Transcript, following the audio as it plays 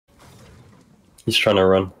He's trying to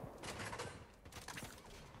run.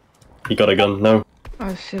 He got a gun. No.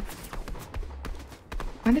 Oh shit.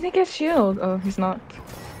 When did he get shield? Oh, he's not.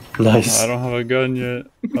 Nice. I don't have a gun yet.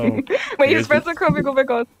 Oh. Wait, his friends are coming. Oh my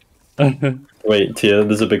god. Wait, Tia,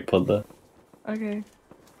 there's a big pod there. Okay.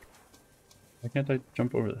 Why can't I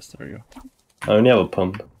jump over this? There we go. I only have a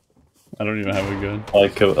pump. I don't even have a gun. I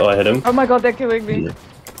hit him. Oh my god, they're killing me. Yeah.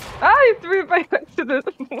 Ah, you threw it by accident.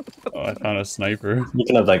 Oh, I found a sniper. You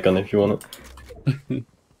can have that gun if you want it.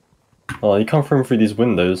 Oh, you can't throw him through these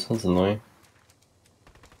windows. That's annoying.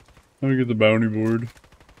 Let me get the bounty board.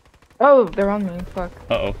 Oh, they're on me. Fuck.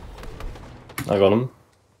 Uh-oh. I got him.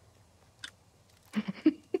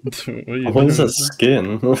 What Is that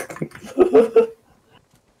skin? What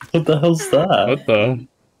the hell's that? What the?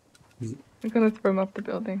 I'm gonna throw him up the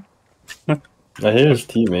building. I hear his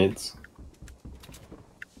teammates.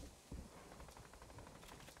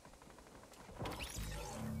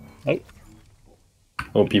 Oh.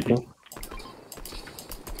 Oh, people.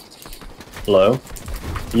 Hello?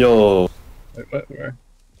 Yo. Wait, what? Where?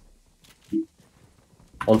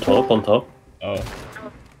 On top, on top. Oh.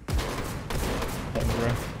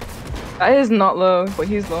 That is not low, but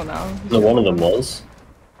he's low now. No, one of them was.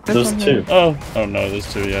 There's two. Oh. Oh no,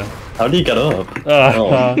 there's two, yeah. How do you get up?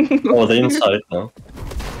 Oh. Oh, they're inside now.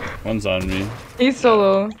 One's on me. He's so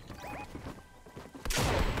low.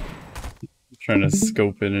 Trying to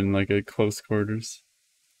scope it in like a close quarters.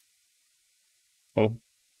 Oh.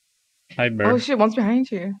 Hi, Bear. Oh shit, one's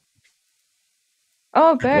behind you.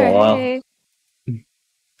 Oh, Bear, Wow. hey.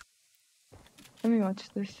 Let me watch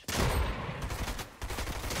this.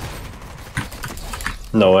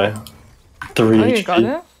 No way. 3 Oh, you HP. got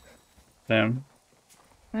it? Damn.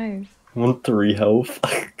 Nice. 3 health.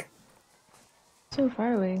 So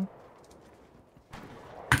far away.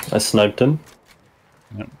 I sniped him.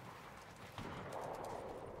 Yep.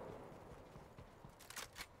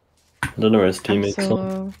 I don't know where his I'm teammates so are.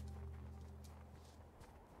 low.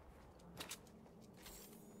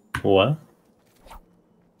 What?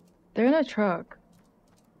 They're in a truck.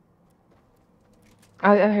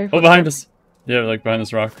 I heard. Oh, behind us! Yeah, like behind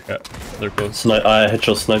this rock. Yeah, they're close. I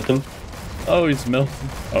headshot sniped him. Oh, he's melting.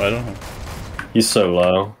 Oh, I don't know. He's so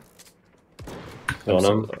low. Got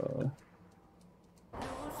him.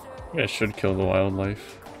 I should kill the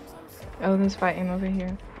wildlife. Oh, there's fighting over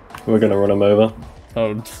here. We're gonna run him over.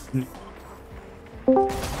 Oh.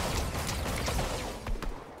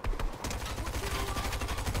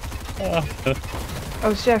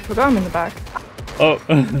 Oh shit, I forgot I'm in the back. Oh.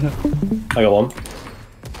 I got one.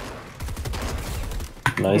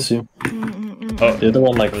 Nice you. Oh, The other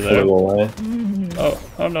one like there. flew away. Oh,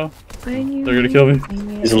 oh no. They're gonna kill me.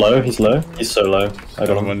 He's low, he's low. He's so low. I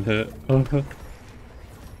got him. One hit.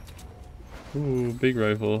 Ooh, big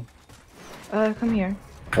rifle. Come here.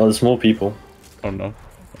 Oh, there's more people. Oh no.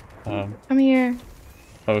 Come here.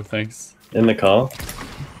 Oh, thanks. In the car.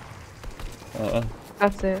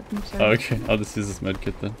 That's it. I'm sorry. Okay, I'll just use this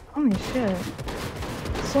medkit then. Holy shit.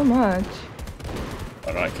 So much.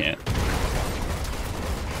 Oh no, I can't.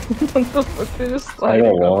 What the fuck? They're just I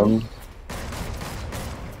sliding got up. one.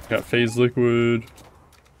 Got phase liquid.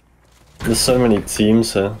 There's so many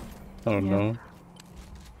teams here. Oh no.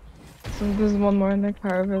 So there's one more in the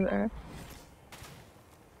car over there.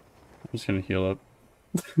 I'm just gonna heal up.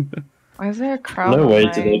 Why is there a crowd? No way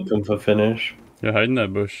online? did they come for finish. You're hiding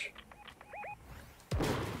that bush.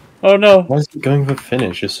 Oh no! Why is he going for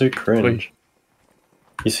finish? You're so cringe. Wait.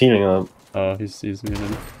 He's healing up. Oh, he sees me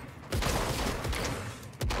then.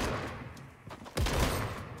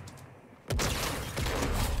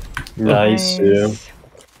 Nice. Yeah.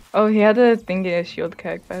 Oh, he had a thingy, a shield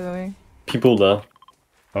keg, by the way. People there.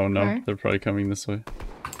 Oh no, Where? they're probably coming this way.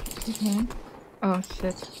 Oh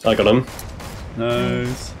shit. I got him.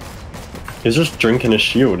 Nice. He's just drinking a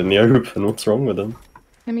shield in the open. What's wrong with him?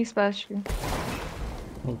 Let me splash you.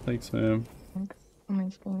 Oh, thanks, ma'am. On my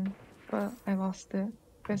screen. But I lost it.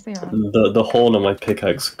 Where's they on? The horn on my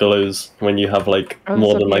pickaxe glows when you have like Oh,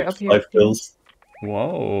 more it's than up here, like up here. 5 kills.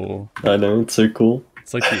 Whoa. I know, it's so cool.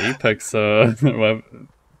 It's like the Apex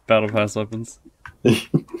Battle Pass weapons.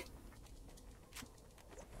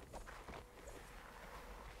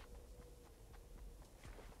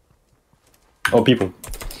 Oh, people.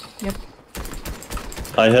 Yep.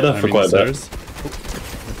 I hit her for quite a bit. stairs.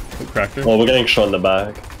 Oh, cracker. Well, we're getting shot in the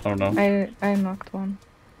back. Oh no. I knocked one.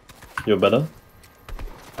 You're better?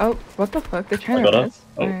 Oh, what the fuck? They're trying I to got res.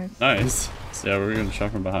 Oh, Nice. nice. So, yeah, we're gonna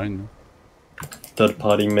shot from behind. Third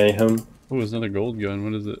party mayhem. Oh, there's another gold gun.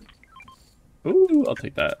 What is it? Ooh, I'll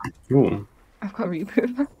take that. Ooh. I've got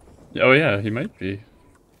reboot. Oh yeah, he might be.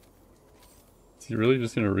 Is he really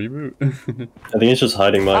just gonna reboot? I think he's just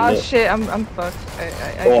hiding behind Oh it. shit, I'm fucked.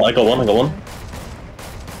 Oh, I got one, I got one.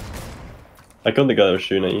 I got the guy that was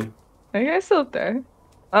shooting at you. Are you guys still up there?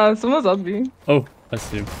 Someone's up me. Oh, I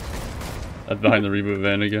see him. Behind the reboot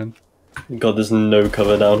van again. God, there's no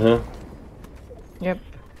cover down here. Yep.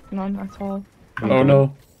 None at all. Oh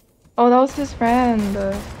no. Oh, that was his friend.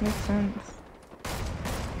 Makes sense.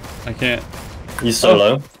 I can't. He's so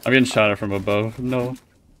low. I'm getting shot at from above. No.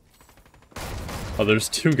 Oh, there's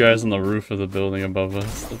two guys on the roof of the building above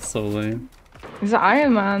us. That's so lame. He's an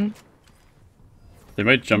Iron Man. They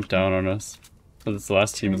might jump down on us. But this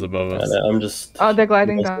last team is above us. I'm just... Oh, they're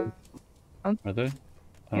gliding down. Are they?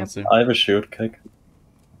 I don't see. I have a shield kick.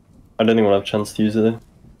 I don't think we'll have a chance to use it though.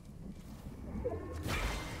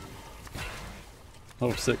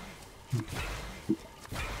 Oh, sick.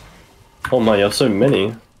 Oh my, you have so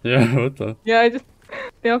many. Yeah, what the? Yeah,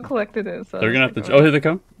 they all collected it. So They're gonna have to. Oh, here they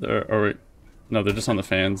come. Or wait. No, they're just on the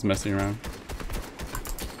fans messing around.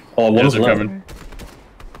 Oh, Yeah, one's they're left. coming.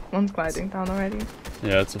 One's gliding down already.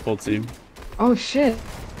 Yeah, it's a full team. Oh shit.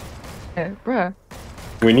 Yeah, bruh.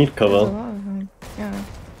 We need There's a cover. lot of them. Yeah.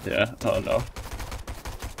 Yeah. Oh no.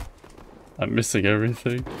 I'm missing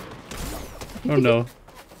everything. Oh no.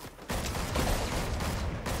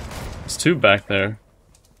 There's two back there.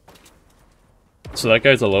 So that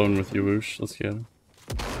guy's alone with you, Woosh. Let's get him.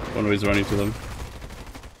 One way he's running to them.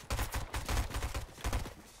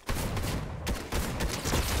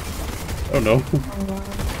 Oh no. Oh,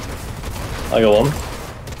 wow. I got one.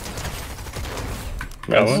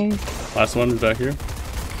 Got Nice. one. Nice. Last one is back here.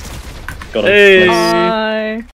 Got him. Hey! Nice. Bye.